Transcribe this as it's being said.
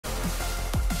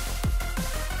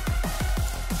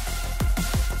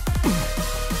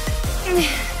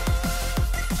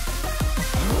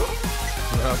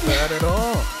Not bad at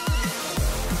all.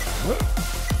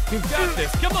 You've got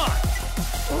this, come on!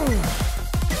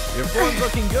 Your form's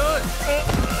looking good.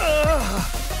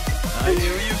 I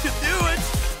knew you could do it!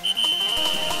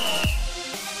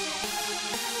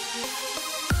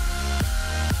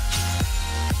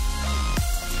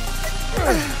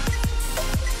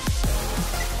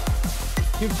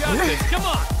 You've got this, come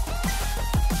on!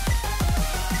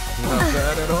 Not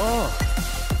bad at all.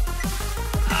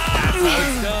 That's how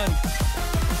it's done.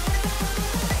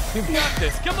 You've got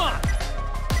this, come on!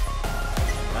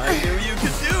 I knew you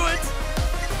could do it!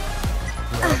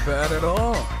 Not bad at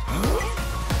all.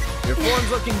 Your form's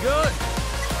looking good.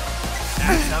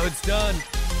 That's how it's done.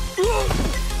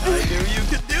 I knew you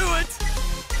could do it!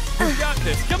 You've got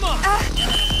this, come on!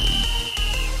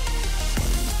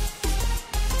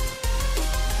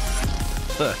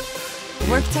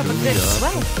 Worked up a good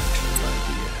sweat.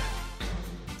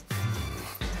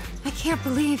 I can't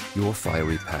believe... Your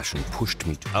fiery passion pushed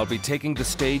me. I'll be taking the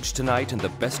stage tonight in the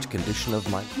best condition of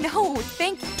my... No,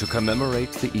 thank you. To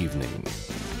commemorate the evening.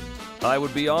 I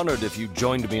would be honored if you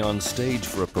joined me on stage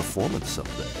for a performance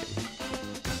someday.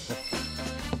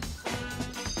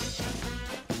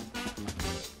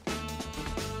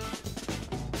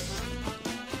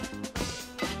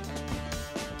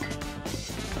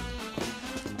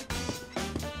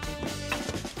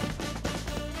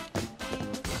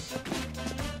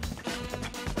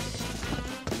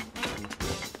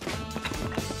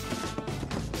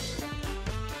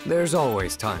 There's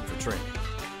always time for training.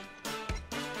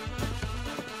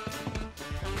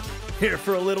 Here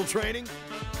for a little training?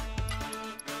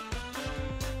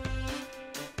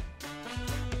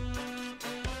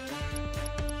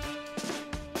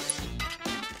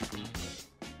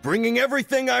 Bringing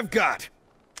everything I've got.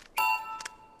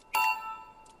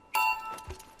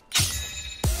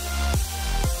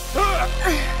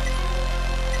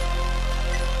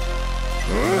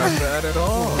 Not bad at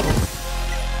all.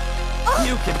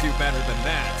 You can do better than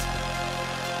that.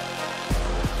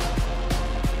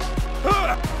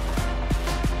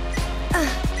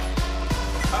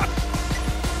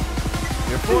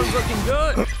 Your form's looking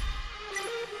good.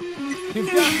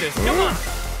 You've got this, come on!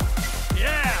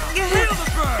 Yeah! Feel the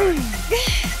burn!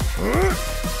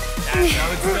 That's how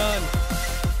it's done.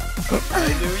 I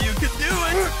knew you could do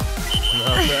it!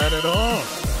 Not bad at all.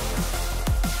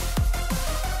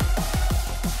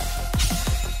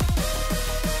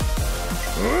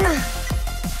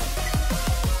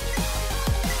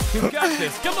 You've got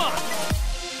this, come on!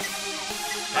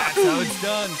 That's how it's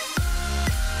done.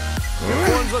 Your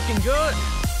form's looking good.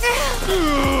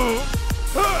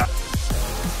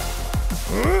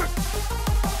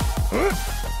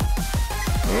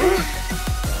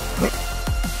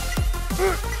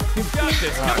 You've got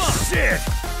this, come on! Shit!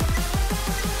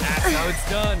 That's how it's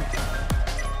done.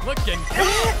 Looking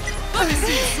good! Let me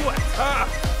see you sweat!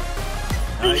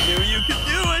 I knew you could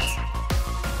do it!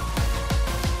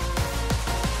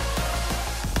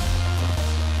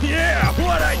 Yeah,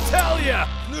 what'd I tell ya?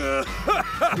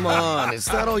 Come on, is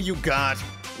that all you got?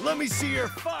 Let me see your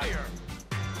fire!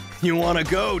 You wanna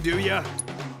go, do ya?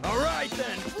 All right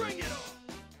then, bring it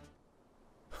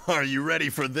on! Are you ready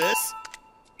for this?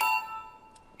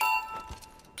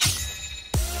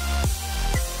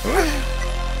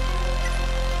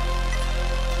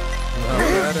 Not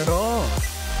bad at all.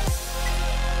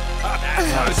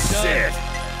 That's how it's done.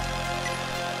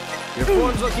 Your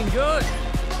form's looking good.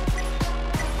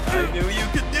 I knew you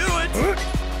could do it!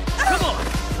 Come on,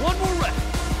 one more rep!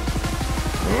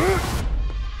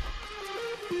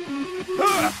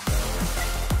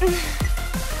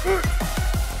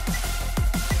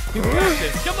 You got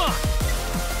this, come on!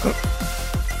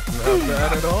 Not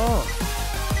bad at all.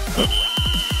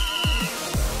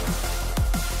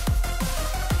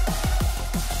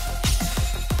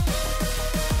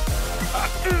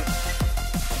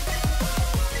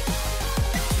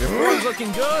 Your form's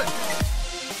looking good.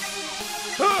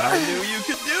 I knew you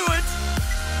could do it!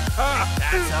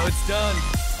 That's how it's done.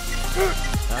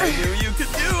 I knew you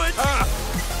could do it!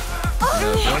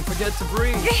 Don't forget to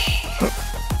breathe.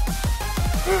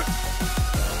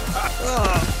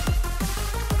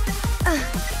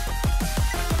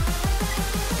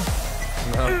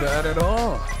 Not bad at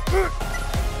all.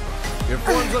 Your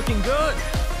form's looking good.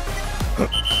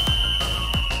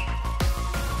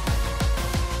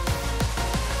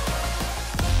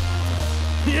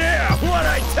 Yeah, what'd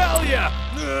I tell ya?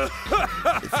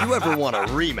 If you ever want a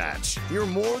rematch, you're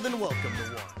more than welcome to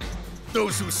one.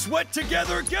 Those who sweat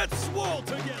together get swole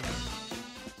together.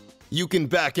 You can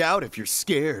back out if you're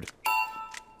scared.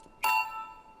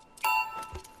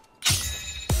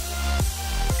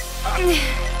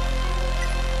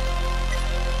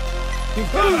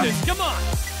 You've got this, come on!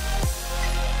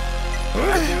 I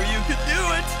knew you could do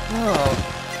it! Oh,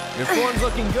 your form's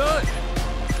looking good.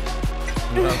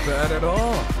 Not bad at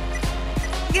all.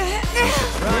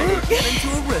 Trying to get into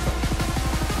a rhythm.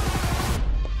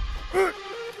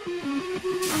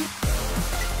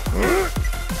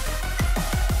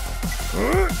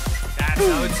 That's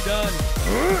how it's done.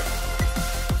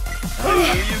 I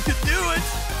knew you could do it!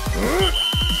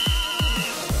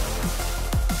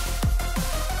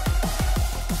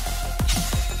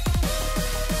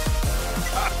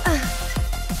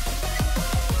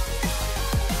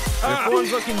 Your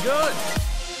form's looking good.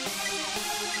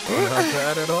 Not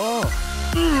bad at all.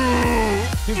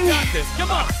 You've got this,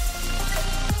 come on!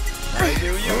 I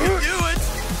knew you could do it!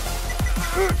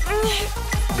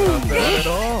 Not bad at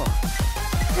all.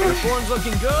 Your form's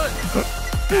looking good.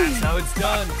 That's how it's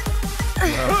done.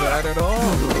 Not bad at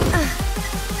all.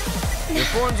 Your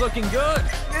form's looking good.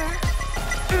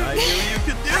 I knew you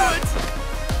could do it!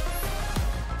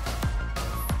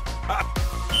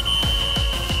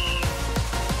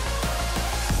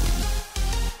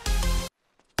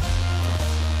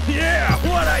 Yeah,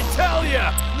 what'd I tell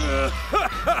ya?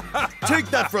 Take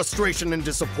that frustration and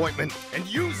disappointment and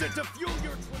use it to fuel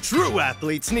your... True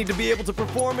athletes need to be able to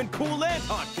perform in cool and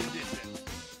hot conditions.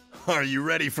 Are you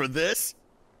ready for this?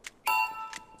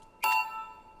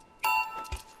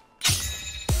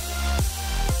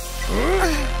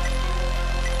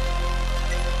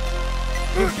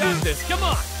 You've got this, come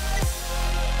on!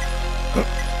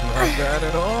 Not bad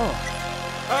at all.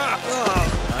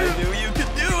 I knew you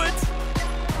could do it!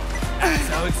 That's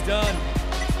how it's done.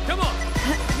 Come on!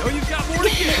 I know you've got more to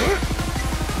give.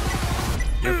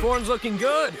 Your form's looking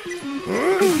good.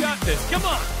 You've got this, come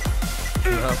on!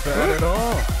 Not bad at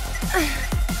all.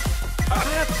 I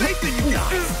have faith in you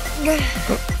guys!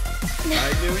 I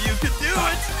knew you could do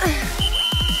it!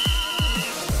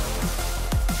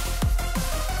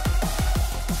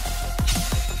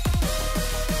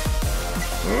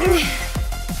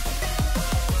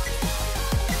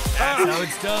 That's how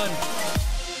it's done.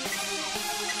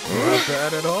 Not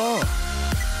bad at all.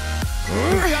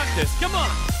 You've got this, come on!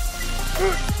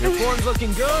 Your form's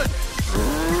looking good.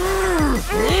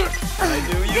 I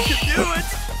knew you could do it!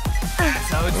 That's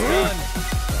how it's done.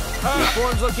 Your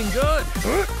form's looking good.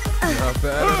 Not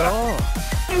bad at all.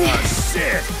 Oh,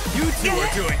 shit! You two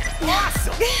are doing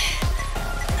awesome!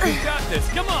 You've got this,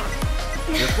 come on!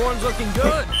 Your form's looking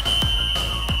good.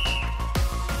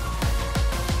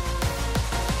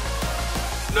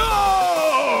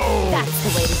 No! That's the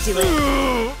way to do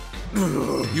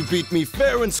it. You beat me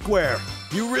fair and square.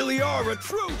 You really are a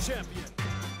true champion.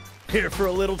 Here for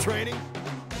a little training?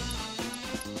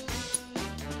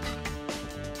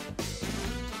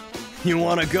 You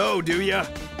want to go, do ya?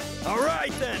 All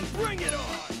right then, bring it on!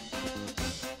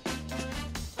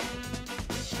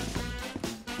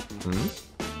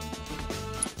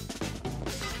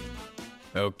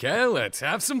 Okay, let's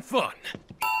have some fun.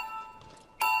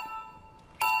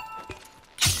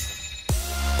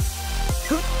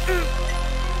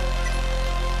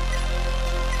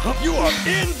 You are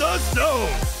in the zone!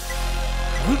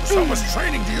 So much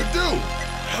training do you do?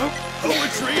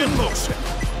 Poetry in motion.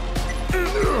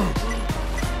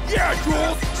 Yeah,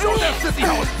 Jules! Show that sissy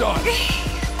how it's done!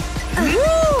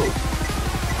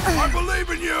 I believe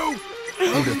in you!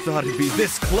 Who'd have thought it'd be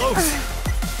this close?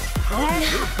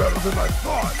 You're better than I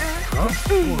thought!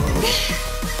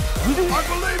 I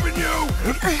believe in you!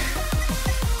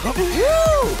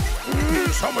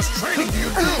 So much training do you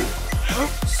do?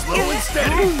 Slow and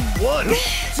steady. 1,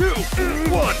 2,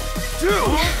 1, 2.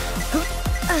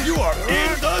 You are in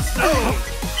the zone.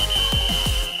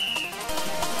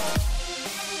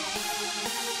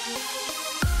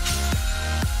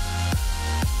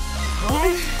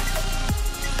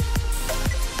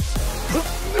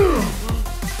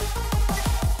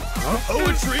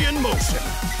 Poetry in motion.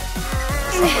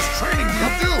 So much training do you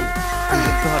do? Who'd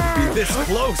have thought it'd be this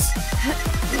close?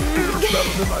 You're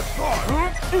better than I thought!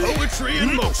 Poetry in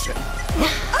motion.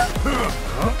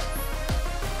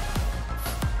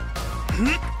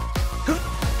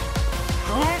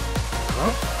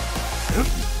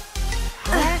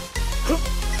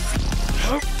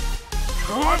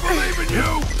 I believe in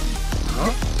you!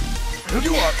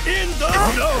 You are in the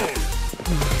zone.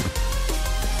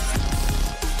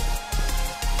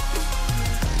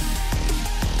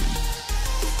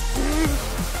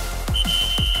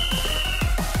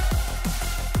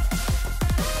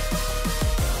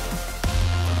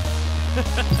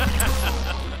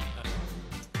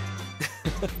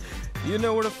 You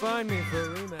know where to find me for a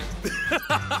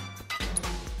rematch.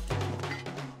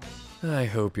 I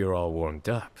hope you're all warmed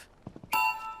up.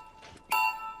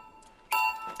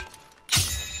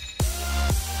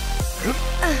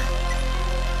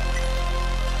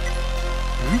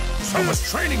 So much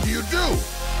training do you do?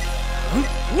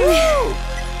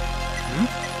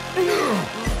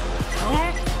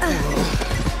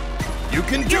 You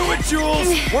can do it, Jules!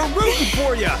 We're rooting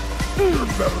for you! You're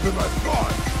better than I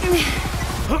thought.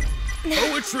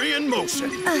 Poetry in motion.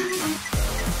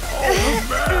 Oh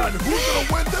man, who's gonna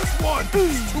win this one?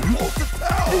 It's too close to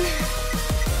tell.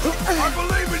 I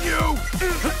believe in you.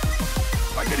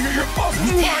 I can hear your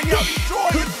muscles crying out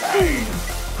joy and pain.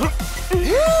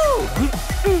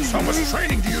 So much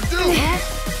training do you do?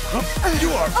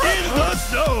 You are in the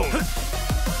zone!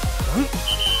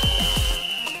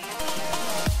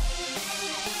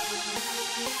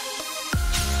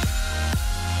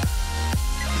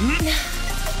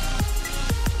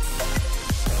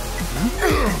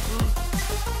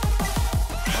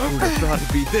 Who'd have thought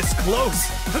it'd be this close?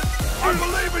 I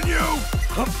believe in you.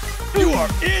 You are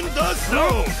in the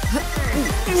zone!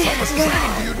 So much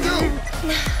training do you do?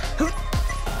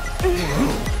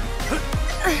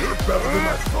 You're better than I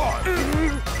thought.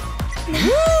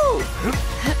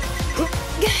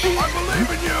 I believe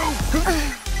in you.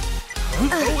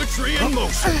 Poetry in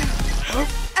motion.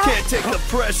 Can't take the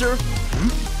pressure.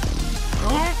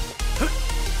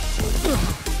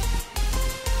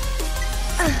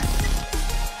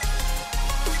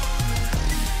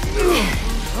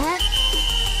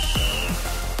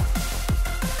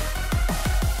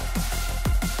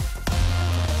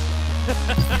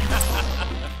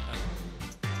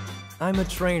 I'm a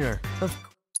trainer.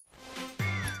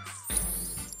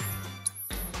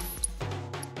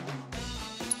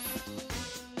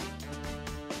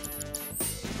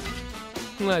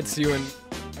 Let's you and...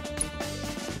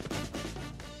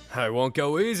 I won't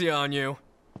go easy on you.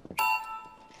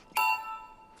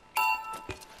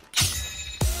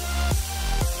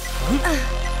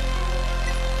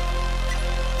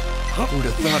 Who'd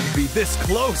have thought it'd be this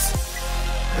close?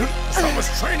 How much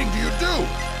training do you do?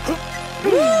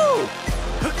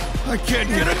 I can't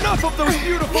get enough of those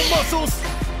beautiful muscles!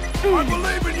 I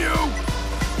believe in you.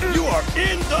 You are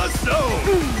in the zone!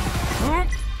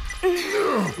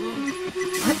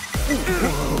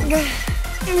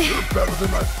 You're better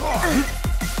than I thought.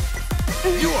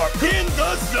 You are in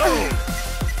the zone!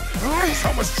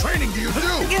 How much training do you do?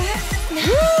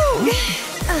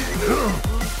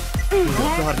 Who'd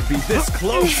have thought it'd be this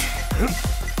close?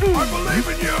 I believe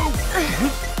in you.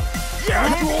 Yeah,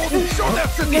 Jules, show that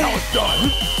Sydney how it's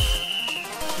done.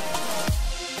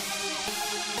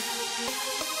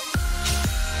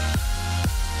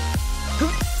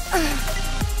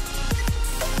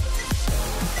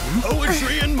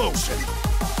 Poetry in motion.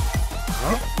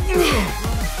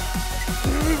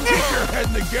 Keep your head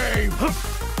in the game.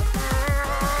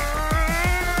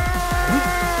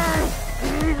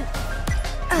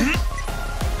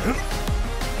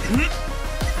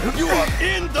 You are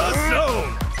in the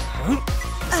zone!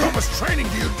 How much training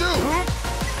do you do?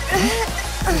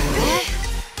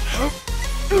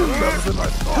 You're better than I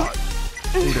thought.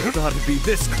 Who'd have thought it'd be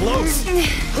this close?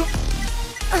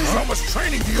 How much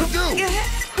training do you do?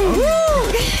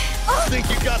 Think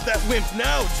you got that wimp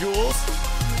now, Jules?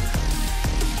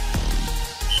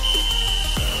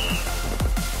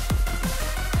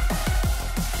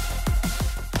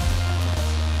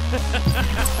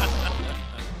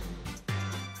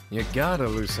 You gotta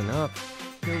loosen up.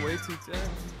 You're way too tense.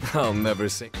 I'll never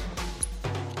sing.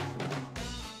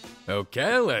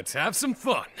 Okay, let's have some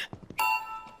fun.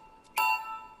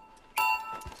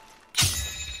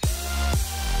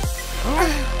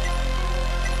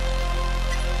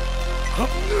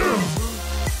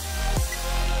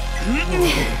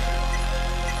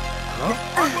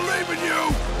 I believe in you.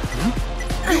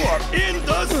 You are in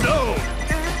the zone!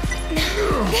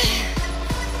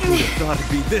 Who'd have thought it'd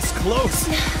be this close?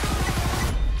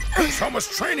 How much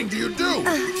training do you do?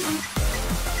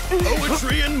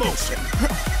 Poetry in motion.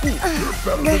 You're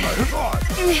better than I thought.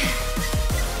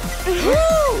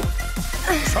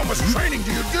 How much training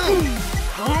do you do?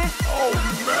 Oh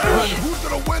man, who's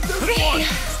gonna win this one?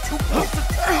 It's too close to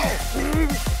tell.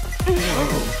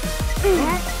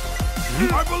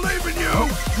 I believe in you.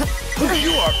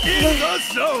 You are in the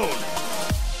zone!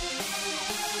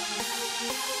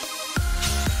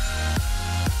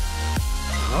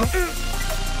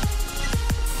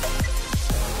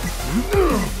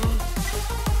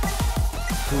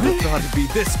 Who'd have thought it'd be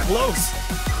this close?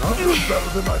 You're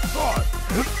better than I thought.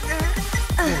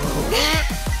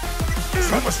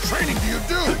 How much training do you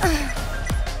do?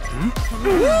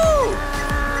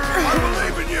 I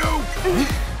believe in you.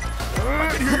 I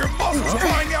can hear your muscles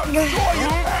crying out in joy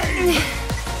and pain.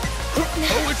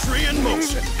 Poetry in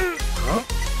motion.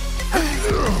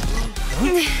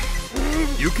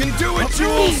 You can do it,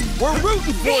 Jules! We're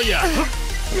rooting for you!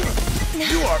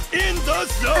 You are in the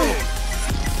zone!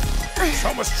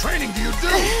 How much training do you do?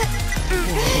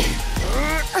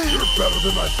 You're better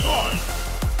than I thought.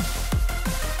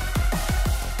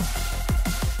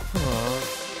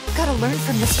 Gotta learn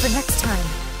from this for next time.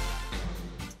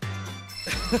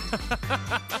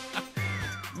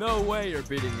 No way you're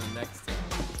beating me next time.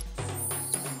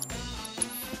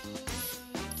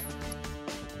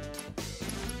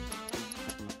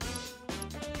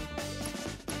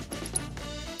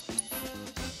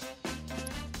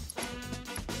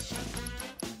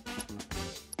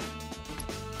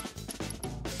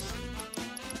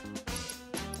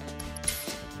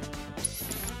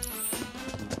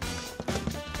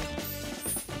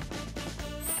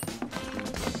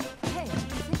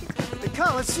 The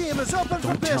Coliseum is open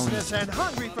for business and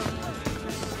hungry for...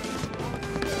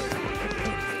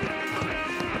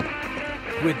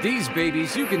 With these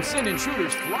babies, you can send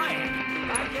intruders flying.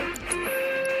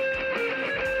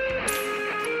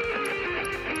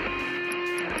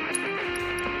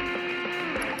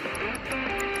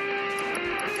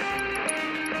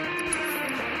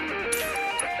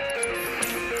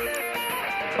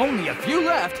 Only a few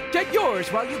left. Get yours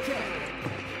while you can.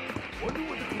 Wonder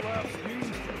what the collapse means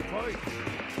for the fight.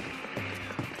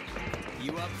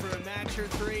 You up for a match or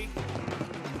three?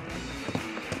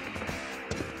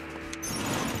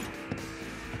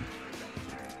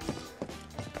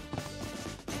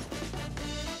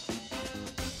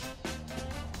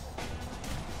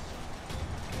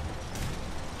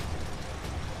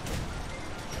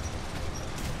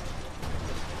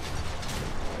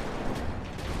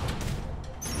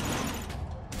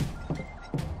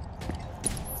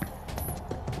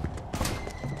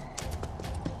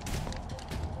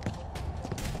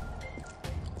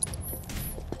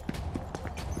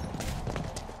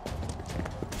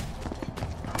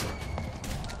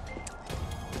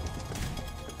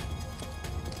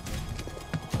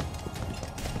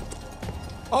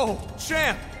 Oh,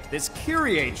 champ! This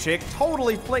Kyrie chick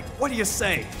totally flicked. What do you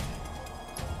say?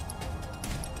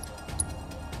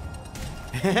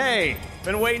 Hey,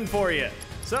 been waiting for you.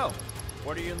 So,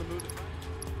 what are you in the mood to fight?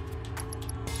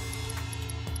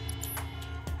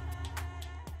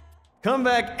 Come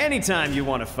back anytime you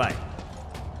want to fight.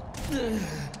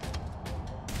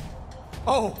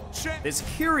 Oh, champ! This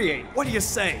Kyrie, what do you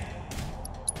say?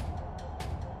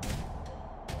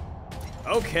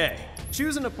 Okay,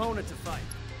 choose an opponent to fight.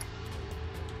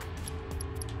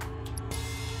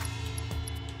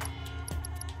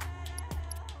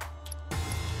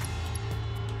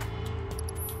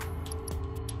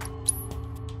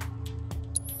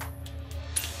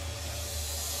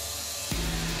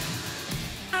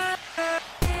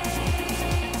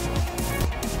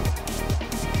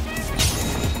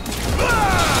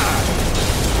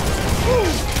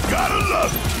 Gotta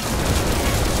love it!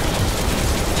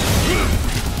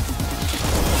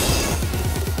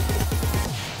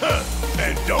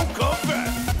 And don't come back!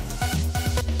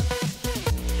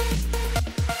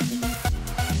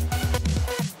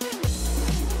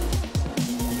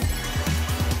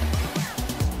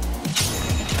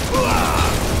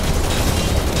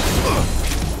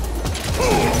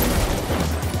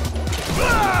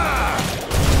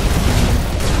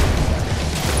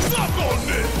 Suck on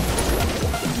this!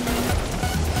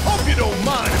 Hope you don't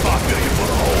mind if I fill you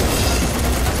full of holes.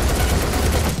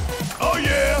 Oh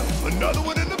yeah, another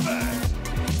one in the bag.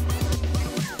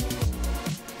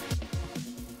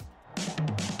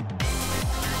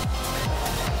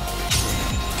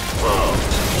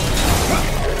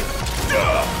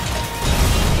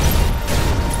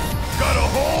 Got a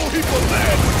whole heap of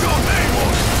land with your name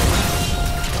on it.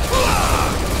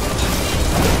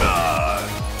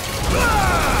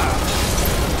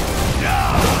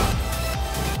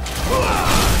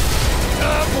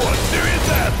 Time for a serious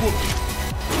ass whooping.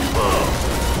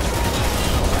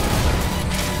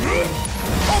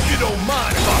 Hope you don't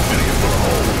mind if I fill you full of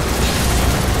holes.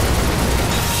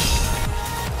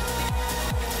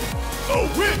 Oh,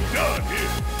 we're done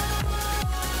here.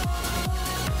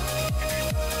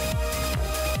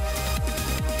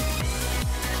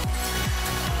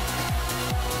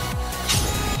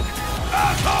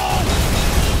 Asshole!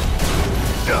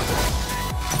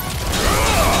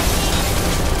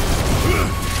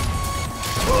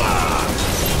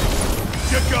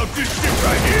 Check out this shit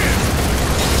right here!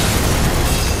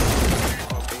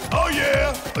 Oh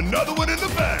yeah, another one in the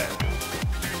bag!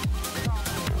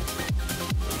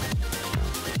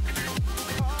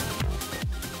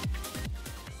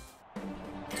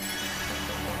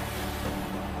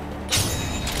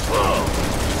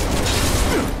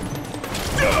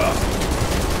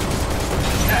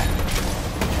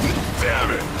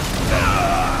 Damn it!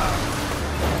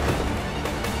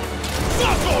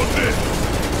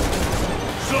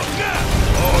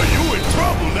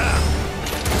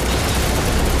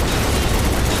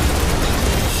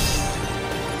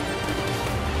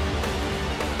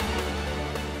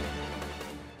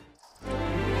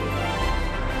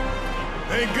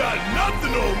 Ain't got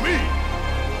nothing on me!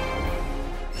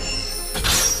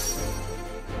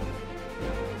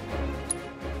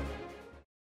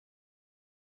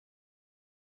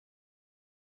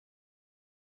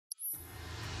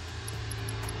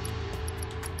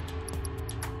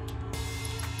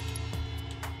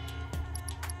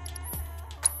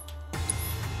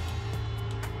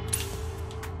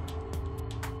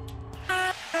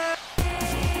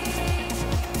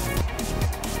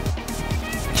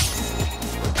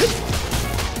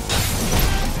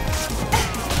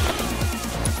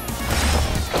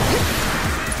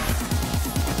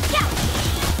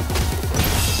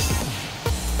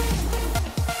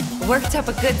 Worked up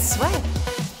a good sweat.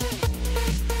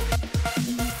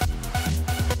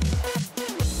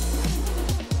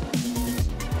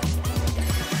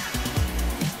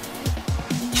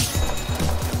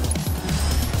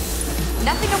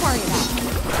 Nothing to worry about.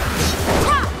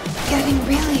 Getting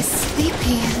really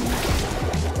sleepy.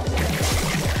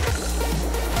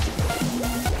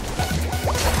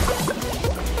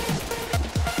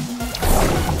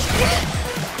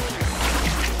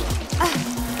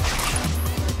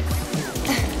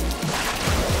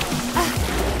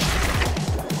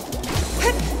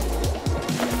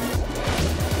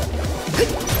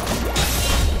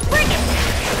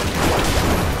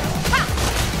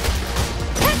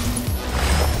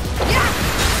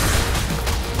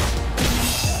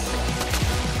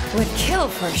 Would kill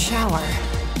for a shower.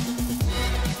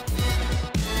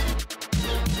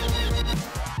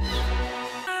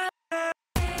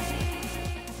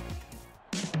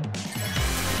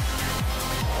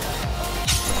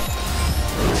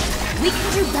 We can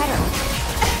do better.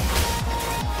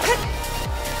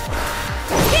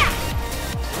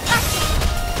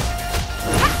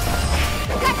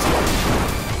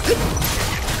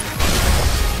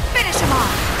 Finish him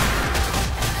off.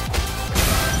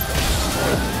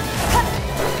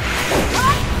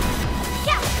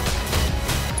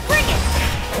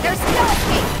 There's no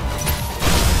escape!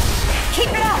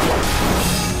 Keep it up!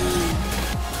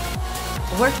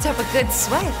 Worked up a good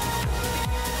sweat.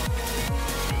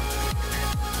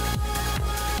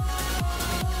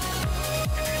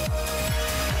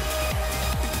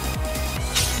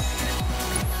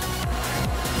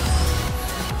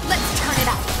 Let's turn it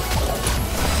up.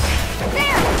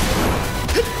 There!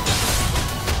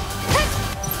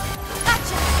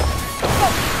 Gotcha!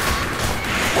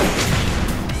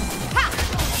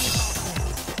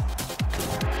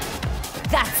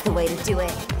 That's the way to do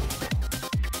it.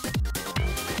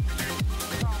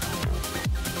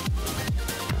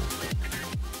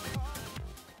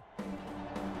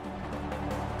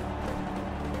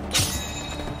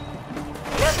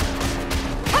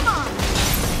 Come on!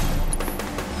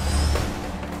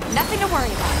 Nothing to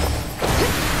worry about.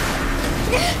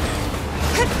 There,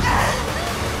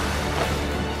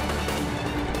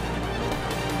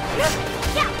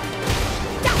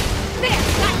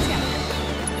 gotcha!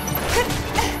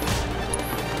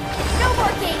 No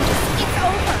more games! It's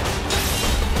over!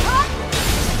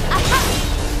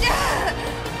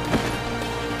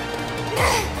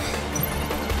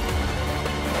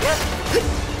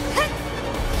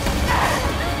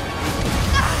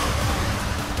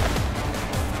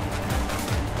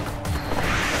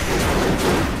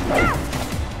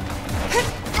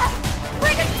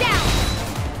 Bring us down!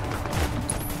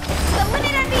 To the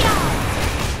limit and beyond!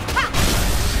 Ha!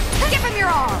 Give him your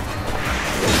all!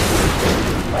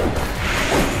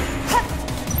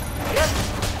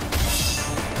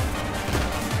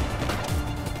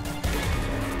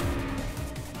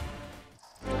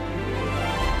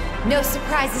 No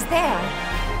surprises there.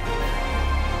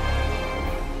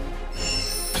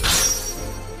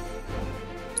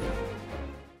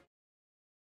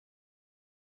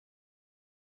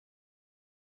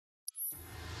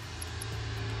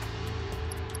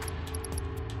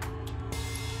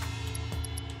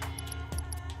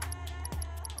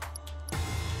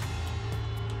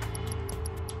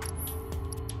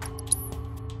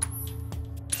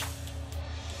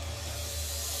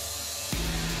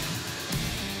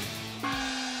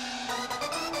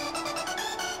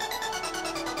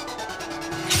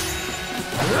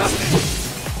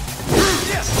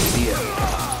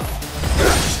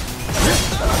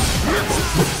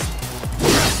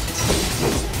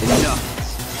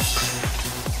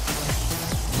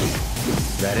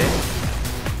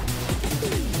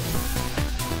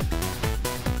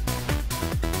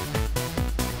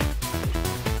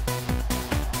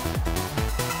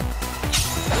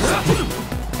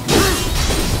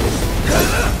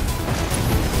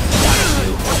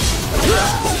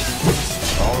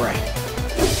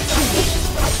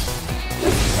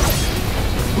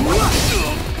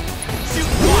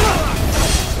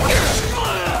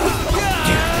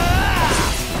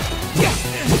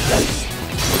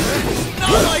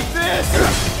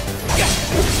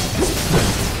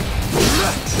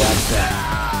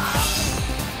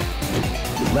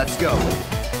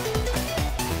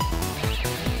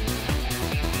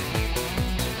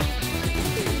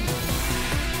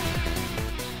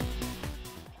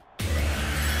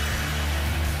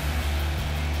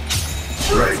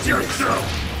 Brace yourself!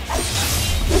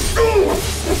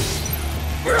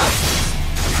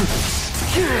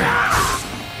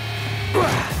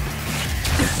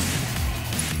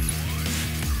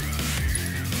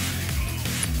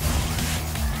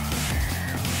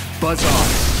 Buzz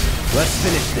off. Let's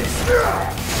finish this.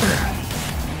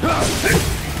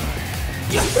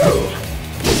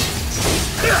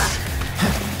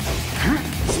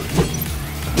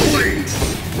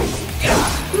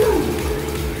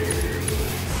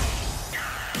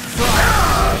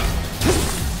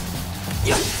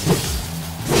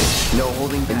 No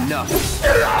holding enough.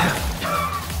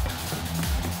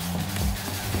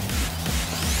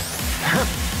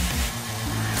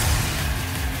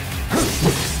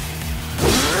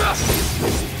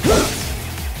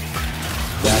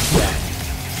 That's that.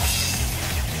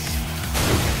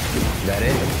 That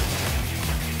it?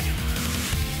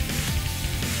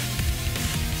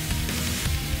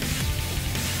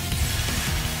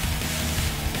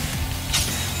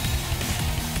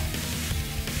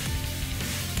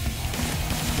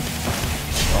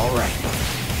 All right.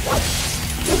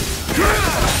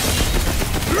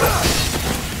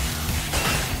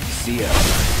 See ya.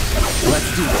 Let's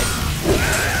do this.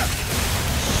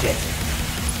 Shit.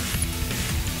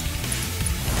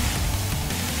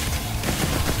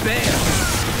 Bam!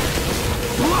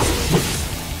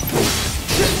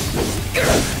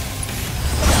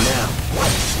 Now.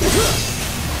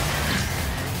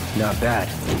 Not bad.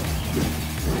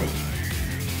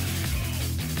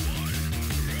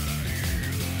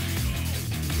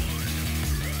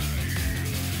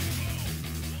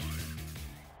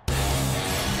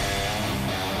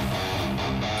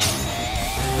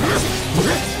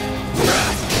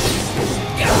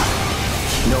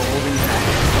 No holding back.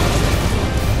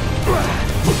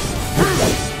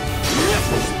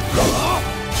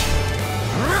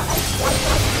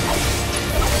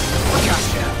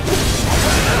 Gotcha.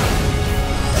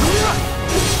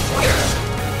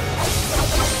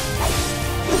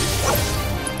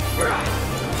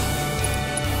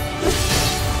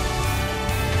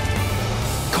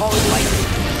 Call it lightning.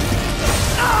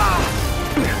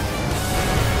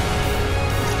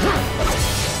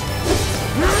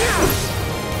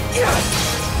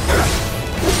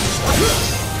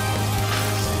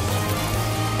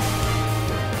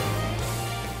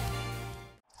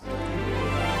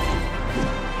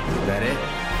 That it?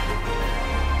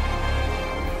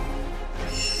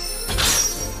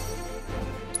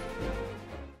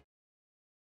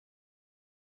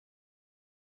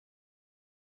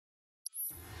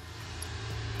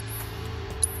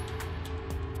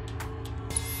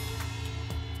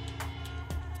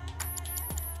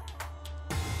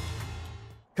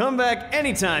 Come back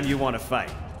anytime you want to fight.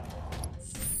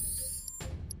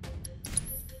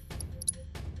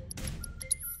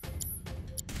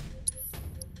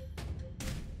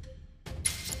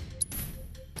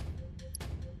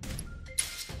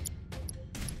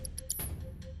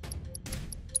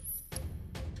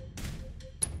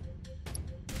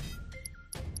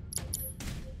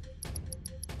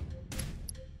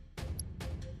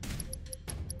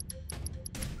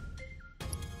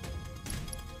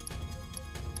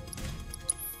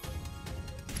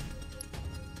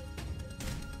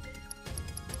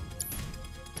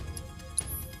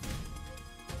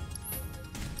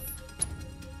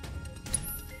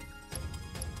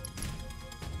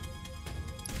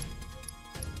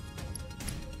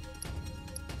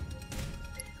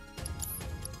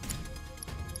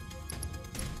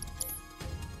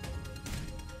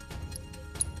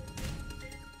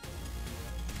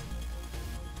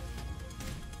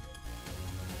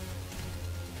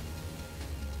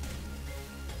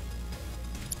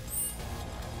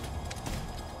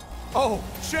 Oh,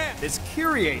 champ! This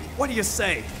Kyrie, what do you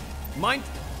say? Mind